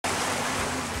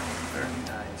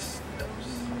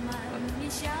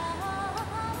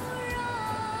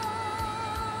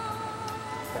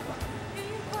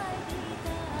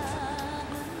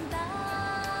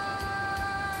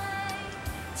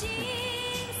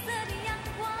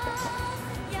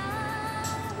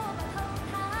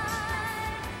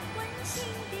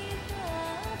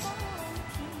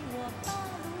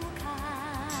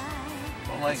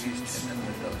don't like these tinted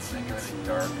windows. They make everything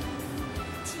dark.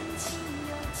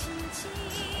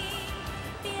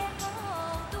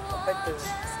 I bet the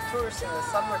tourists in the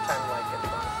summertime like it.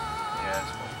 Yeah,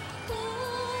 it's cool.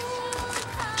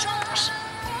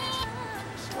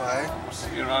 喂，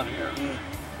 You're not here.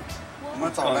 我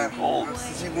们早来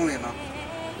17公里呢。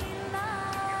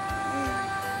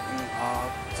啊，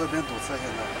这边堵车现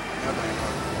在，你要等一会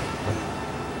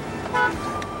儿。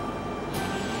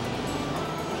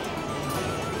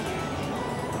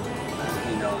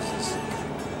He knows this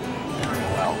very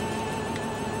well.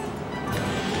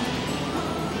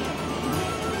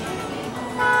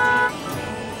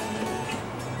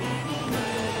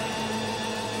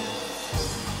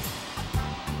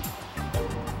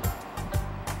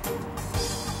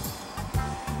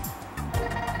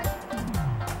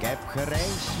 Ik heb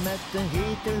gereisd met een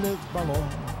hete luchtballon,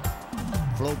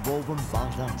 vloog boven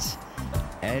Bagdad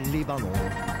en Libanon.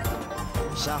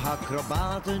 Zag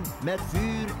acrobaten met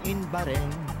vuur in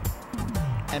Bahrein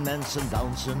en mensen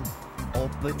dansen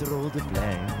op het Rode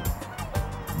Plein.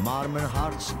 Maar mijn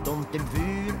hart stond in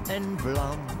vuur en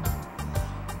vlam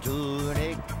toen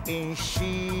ik in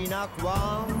China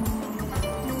kwam.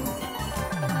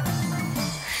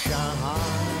 Shanghai.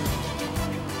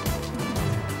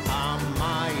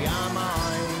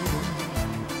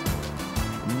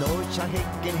 Nooit zag ik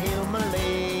in heel mijn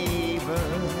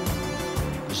leven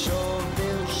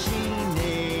zoveel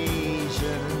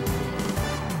Chinezen.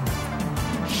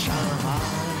 Shanghai,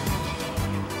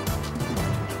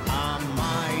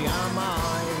 amai,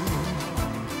 amai.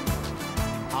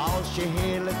 Als je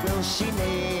heerlijk wil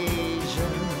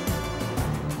Chinezen,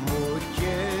 moet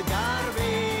je daar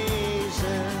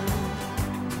wezen.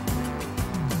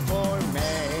 Voor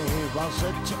mij was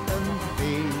het een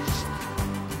feest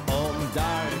om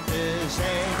daar te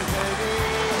zijn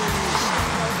geweest.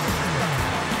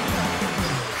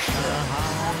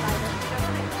 Shanghai,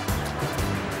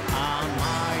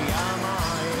 amai,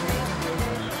 amai.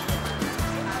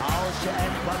 Als je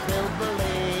echt wat wilt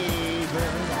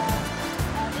beleven,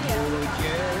 moet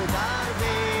je daar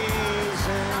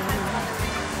wezen.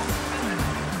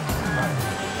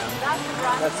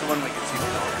 That's the one we can see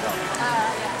from the hotel.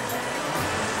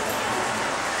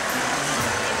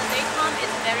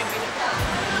 Is very beautiful.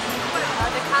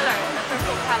 The color, the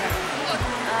purple color,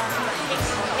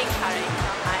 pink color in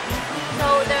Shanghai. So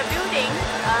the building,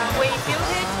 we built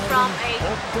it from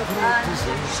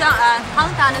a Han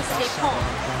Dynasty tomb.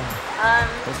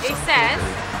 It says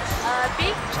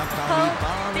big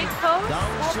poles,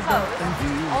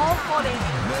 all falling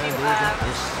into a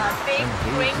big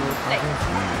green plate,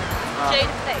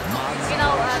 jade plate. You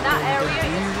know that area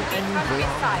used to be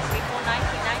countryside before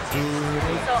 1990.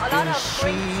 So a lot of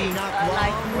green things,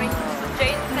 like green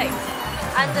jade plates,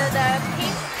 and the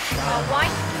pink,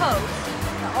 white poles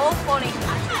all falling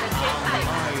into the jade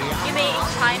plate. You mean in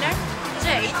China,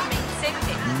 jade means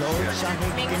safety,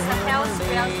 means health,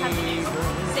 wealth, happiness,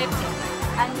 safety,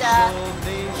 and the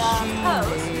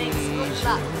poles means good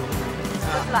luck.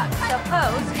 Good luck. The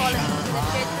poles falling into the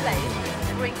jade plate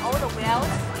bring all the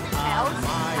wealth, health,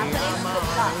 happiness, good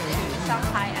luck in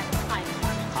Shanghai and China.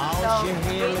 So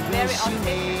it's very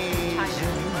authentic in China,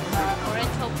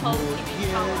 Oriental pole TV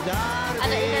tower. And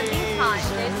in the meantime,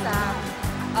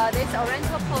 this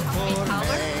Oriental pole TV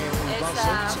tower is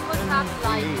put up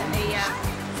like a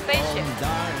spaceship.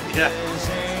 Yeah.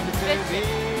 Spaceship.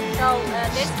 So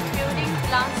this building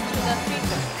belongs to the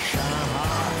future.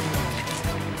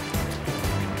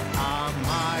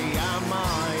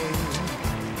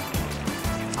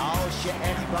 Als je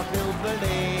echt wat wil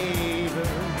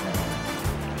beleven,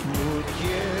 moet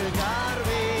je daar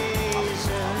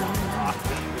wezen.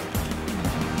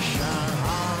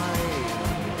 Shanghai,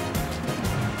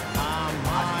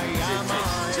 amai,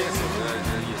 amai.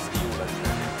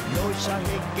 Nooit zag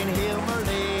ik in heel mijn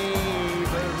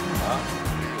leven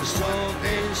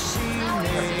zoveel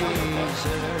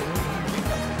Chinezen.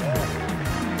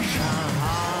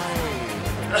 Shanghai,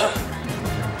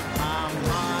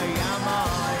 amai,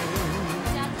 amai.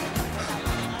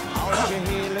 Als je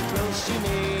heerlijk wil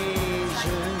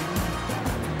Chinezen,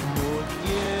 moet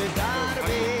je daar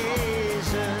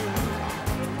wezen.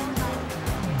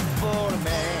 Voor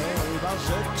mij was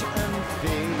het een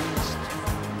feest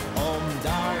om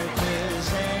daar te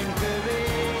zijn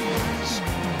geweest.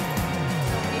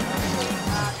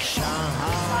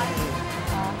 Shanghai,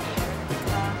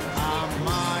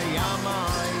 amai,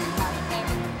 amai.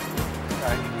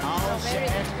 Als je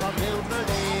echt wat wil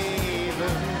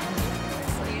beleven,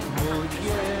 moet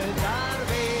je daar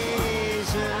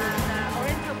wezen.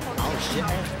 Als je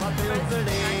echt wat wil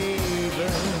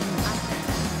beleven,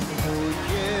 moet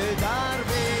je daar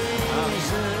wezen.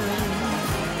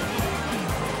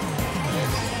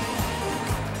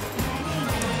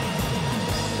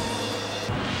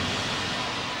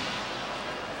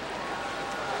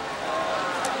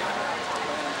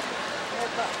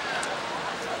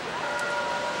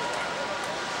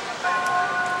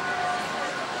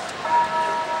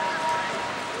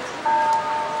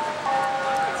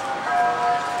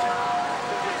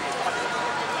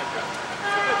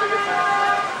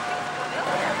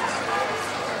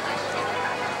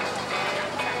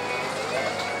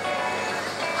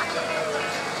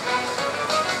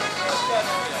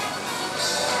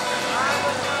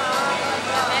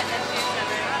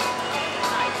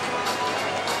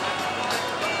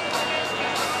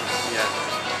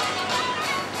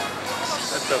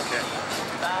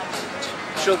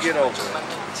 She'll get over it.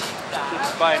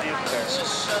 Just buy a new pair.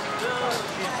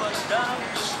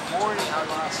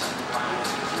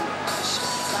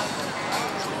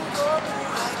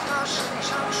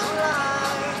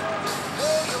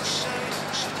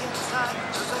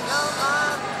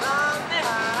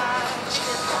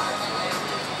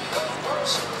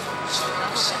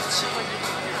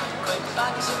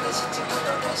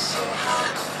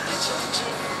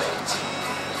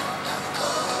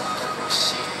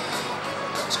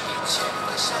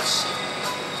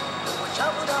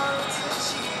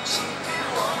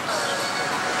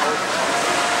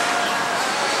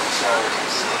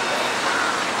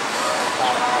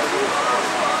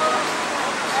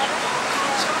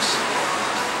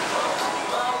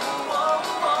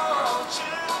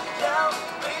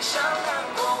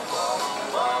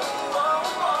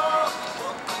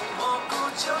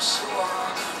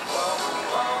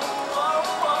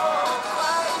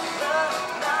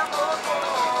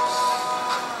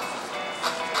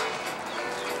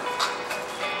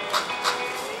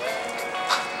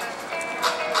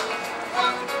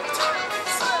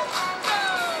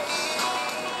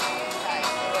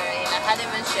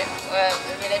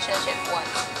 Relationship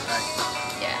once.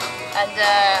 Yeah, and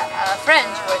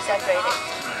French were separated.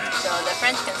 So the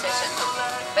French concession.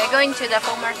 By going to the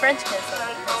former French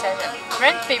concession,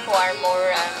 French people are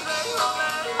more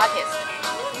artists.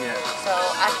 Yeah. So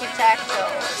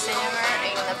architectural, cinema.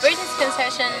 In the British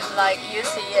concession, like you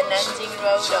see a Nanjing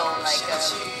Road or like a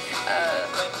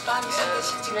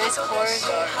race course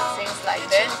or things like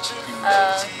this.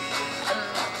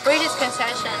 British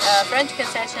concession, French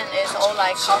concession is all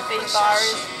like coffee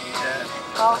bars,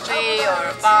 coffee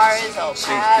or bars or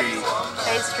pubs,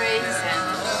 pastries and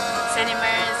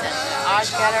cinemas and art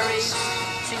galleries,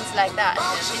 things like that.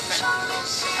 They're different.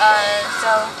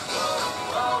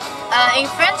 In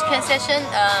French concession,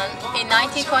 in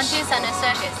 1920s and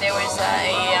 30s, there was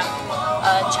a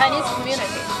Chinese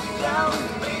community.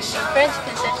 French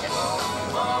concession.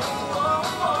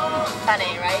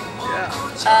 Funny, right? Yeah.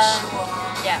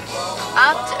 Yeah.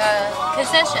 After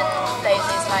concession place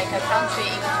is like a country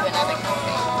into another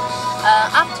country.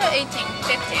 After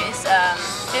 1850s,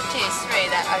 53,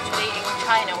 that actually in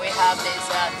China we have this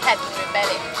Tet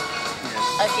rebellion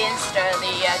against the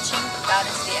Qing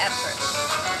dynasty emperor.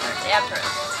 The emperor.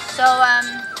 So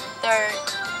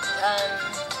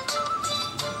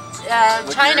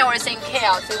China was in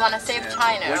chaos. We want to save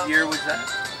China. What year was that?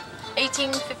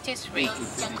 1853.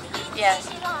 Yes.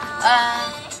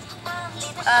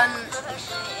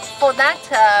 For that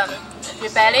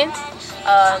rebellion,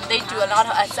 they do a lot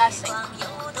of assassin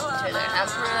to the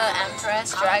emperor,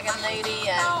 empress, dragon lady,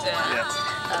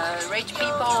 and rich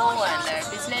people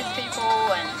and business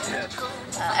people and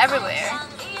everywhere.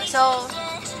 So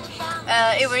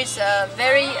it was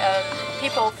very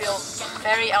people feel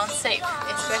very unsafe,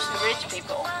 especially rich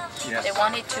people. Yeah. They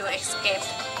wanted to escape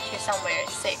to somewhere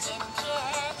safe.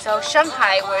 So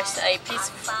Shanghai was a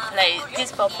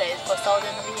peaceful place for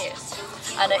thousands of years.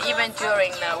 And even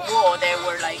during the war, there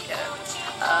were like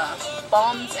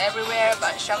bombs everywhere,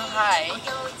 but Shanghai,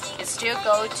 you still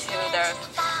go to the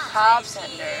pubs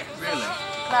and the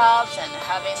clubs and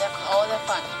having all the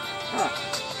fun. Huh.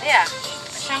 Yeah,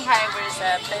 Shanghai was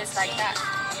a place like that.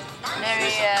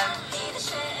 Very,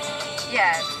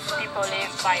 yeah, people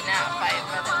live by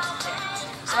present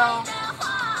there.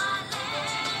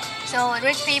 So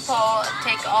rich people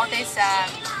take all this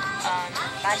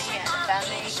money and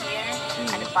family here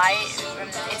and buy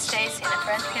estates in a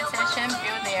French concession,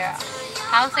 build their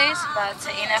houses. But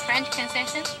in a French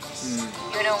concession,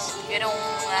 they don't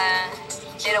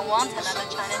want another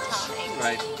Chinatown in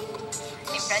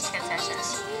French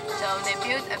concessions. So they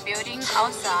built a building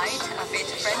outside of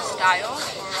its French style,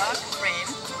 rock frame,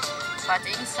 but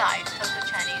inside total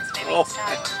Chinese living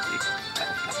style.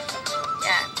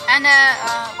 Yeah, and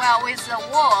well, with the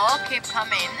war keep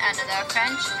coming, and the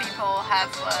French people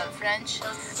have a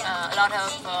lot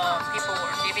of people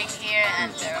were living here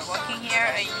and working here.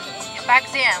 Back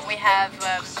then, we have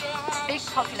big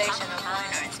population of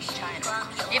foreigners in China,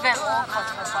 even more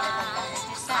cosmopolitan than it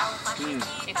is now,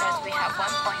 because we have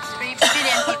 1.3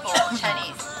 billion people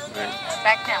Chinese.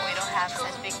 Back then, we don't have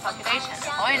such big population.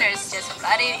 Foreigners just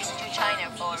flooded into China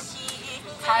for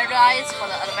paradise, for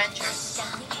the adventure.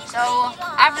 So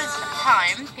after some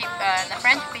time, the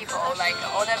French people, like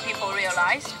older people,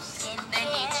 realized they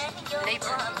need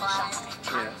labor.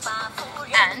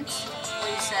 And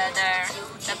with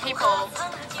the people,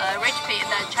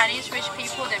 the Chinese rich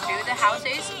people, they build the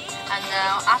houses, and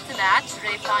after that,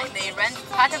 they rent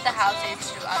part of the houses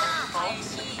to other people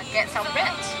and get some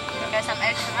rent, get some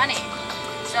extra money.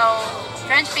 So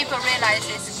French people realize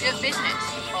it's good business.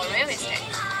 for real estate.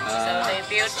 So they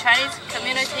build Chinese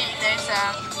community. There's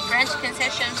a French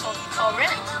concession for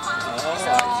rent.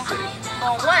 So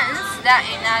for once, that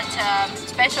in that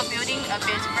special building, a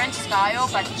bit French style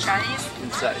but Chinese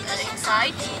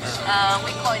inside.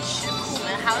 We call it 石库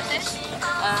门 houses.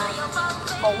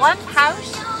 For one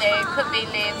house, there could be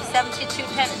live 72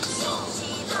 tenants.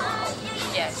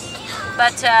 Yes,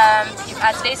 but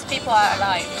at least people are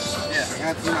alive. 你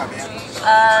看停哪边？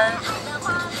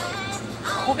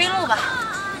湖滨路吧，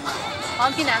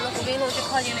黄陂南路、湖滨路就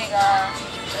靠近那个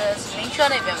灵车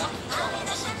那边嘛，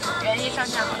园艺商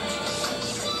场。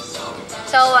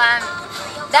So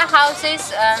that house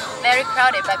is very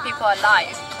crowded, but people are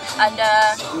alive. And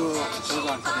就手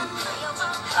掌这边停。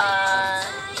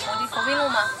湖滨路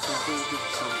吗？对。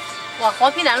往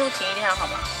黄陂南路停一停好吗？好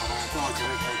吧，正好前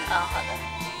面开点。啊，好的。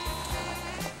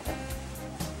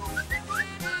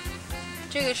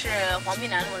这个是黄陂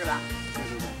南路是吧？对。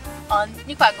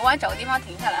你拐个弯找个地方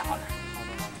停下来好了。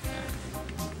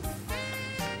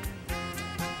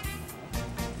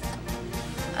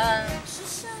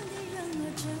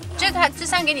这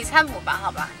餐给你餐补吧，好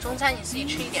吧？中餐你自己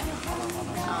吃一点。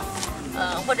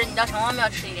或者你到城隍庙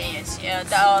吃一点也行，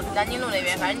到南京路那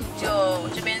边，反正你就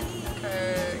这边，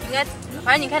应该，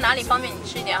反正你看哪里方便你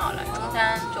吃一点好了，中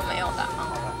餐就没有的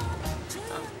啊。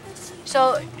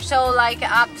So like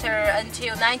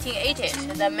until 1980s,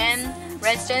 the main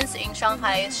residence in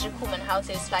Shanghai is Shikumen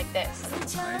houses like this.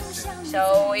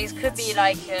 So it could be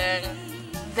like a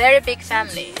very big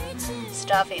family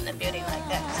stuff in a building like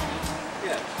this.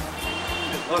 Yeah,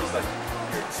 it looks like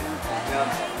here.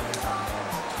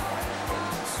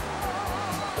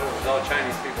 But it was all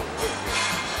Chinese people who lived here.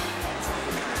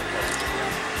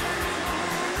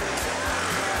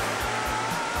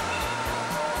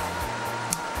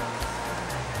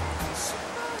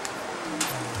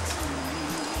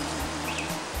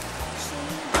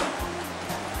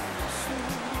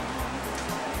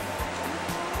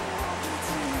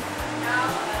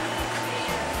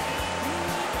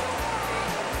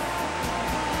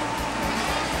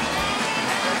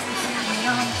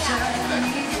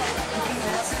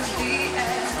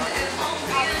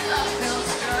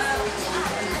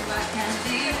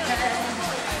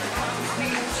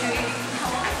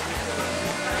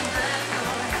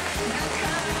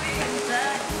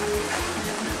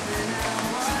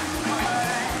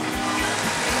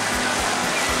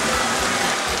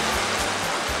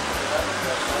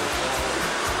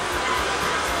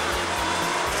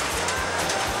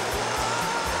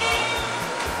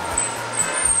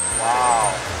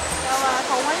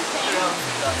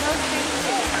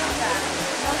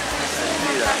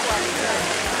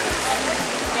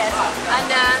 Yes,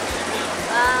 and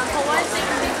for one thing,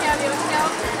 take care of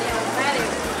yourself and your value.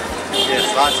 Yes,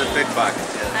 lots of big bucks.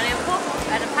 Yes. And your book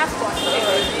and a passport too.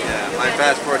 Yeah, my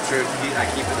passport too. I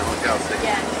keep in the hotel. So.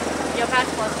 Yeah, your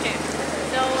passport too.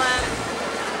 So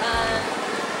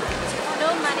no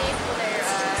money for their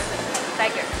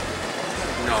beggars.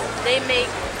 No. They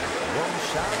make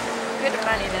good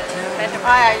money, better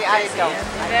money. I don't.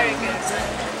 Very good.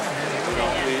 No,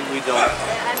 we don't.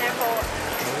 And therefore,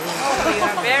 you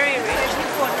are very rich.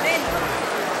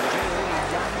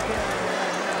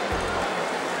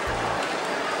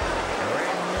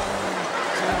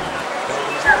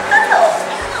 上3楼，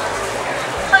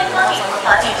欢迎光临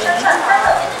华帝山上3楼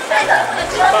，3楼和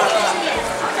超级世界，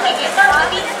每年高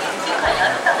级宾尽可摇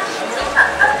入到世界上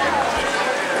2等奖。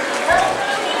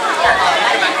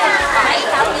买一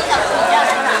条牛角裤一样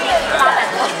多少？800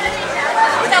多。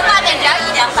到8点只要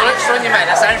100-200。说你买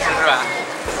了30是吧？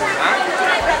啊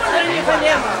？31饭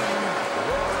店嘛。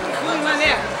31饭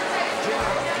店。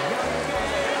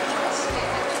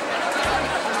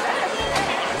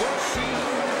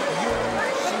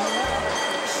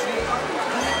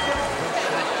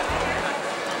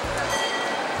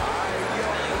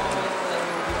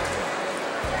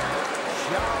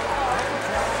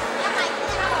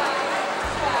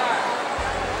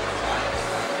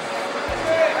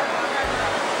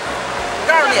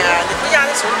告诉你，你回家的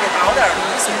时候你熬点米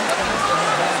水。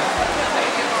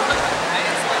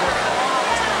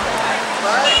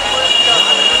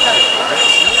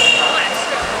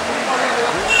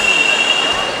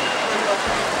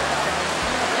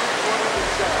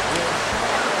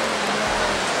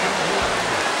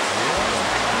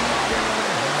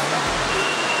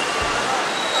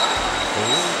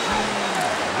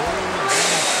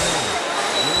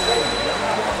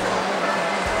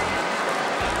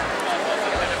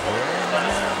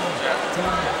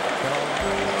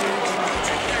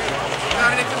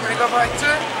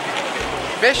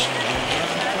Fish?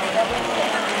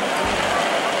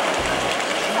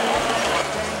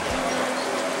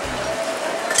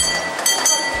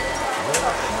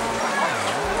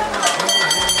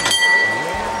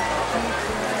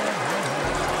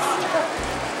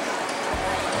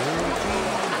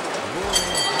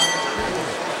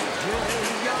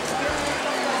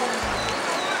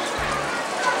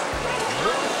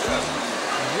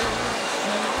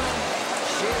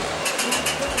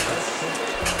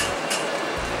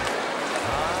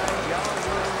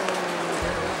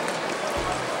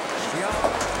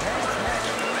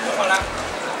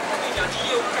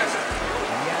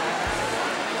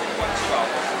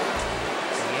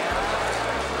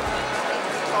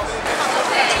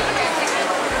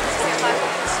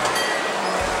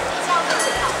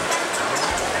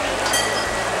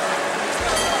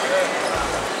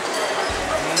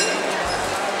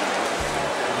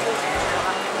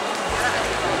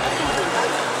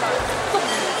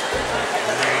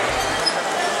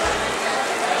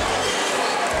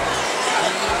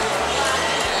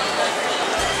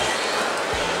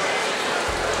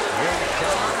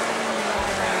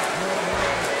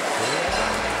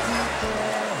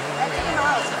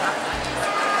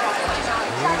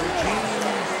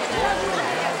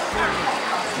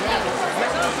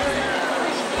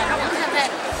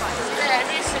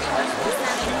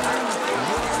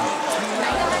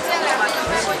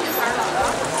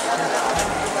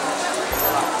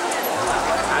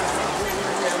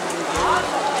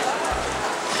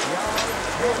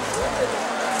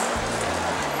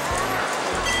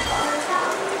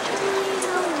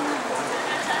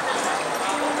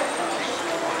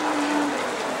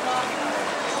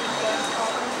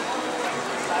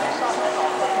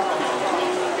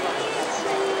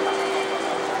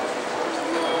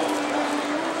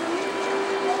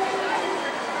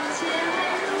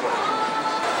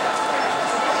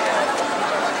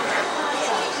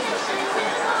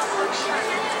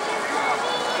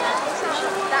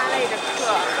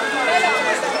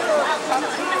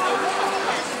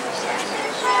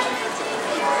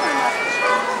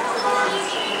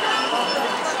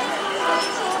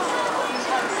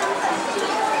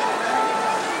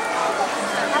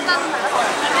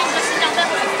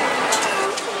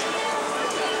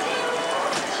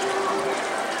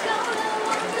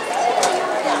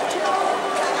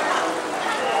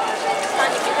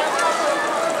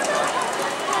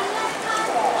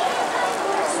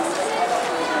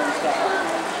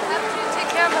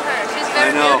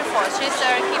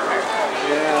 keep her.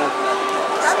 Yeah.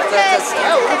 Because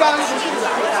我刚刚不是来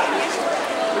的，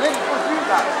那你不是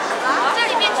的。这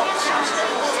里面其实是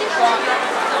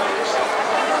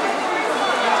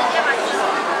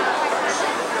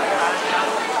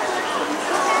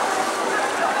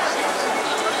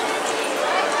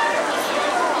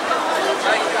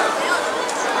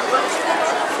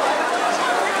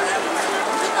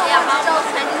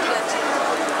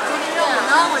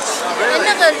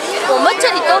那个我们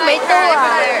这里都没兜啊。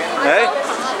Hey?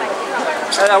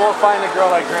 And I won't find a girl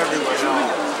like her everywhere. No.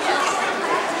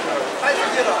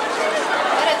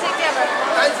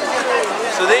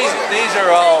 So these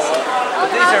are all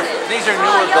these are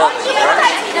newer buildings,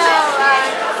 right? No,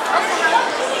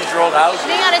 These are old houses.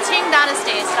 being on a Qing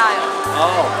Dynasty style.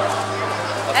 Oh.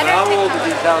 But how old do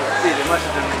these houses be? They must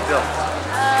have been rebuilt.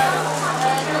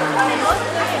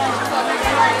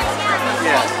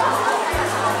 Yeah.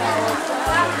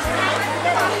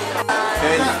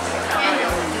 And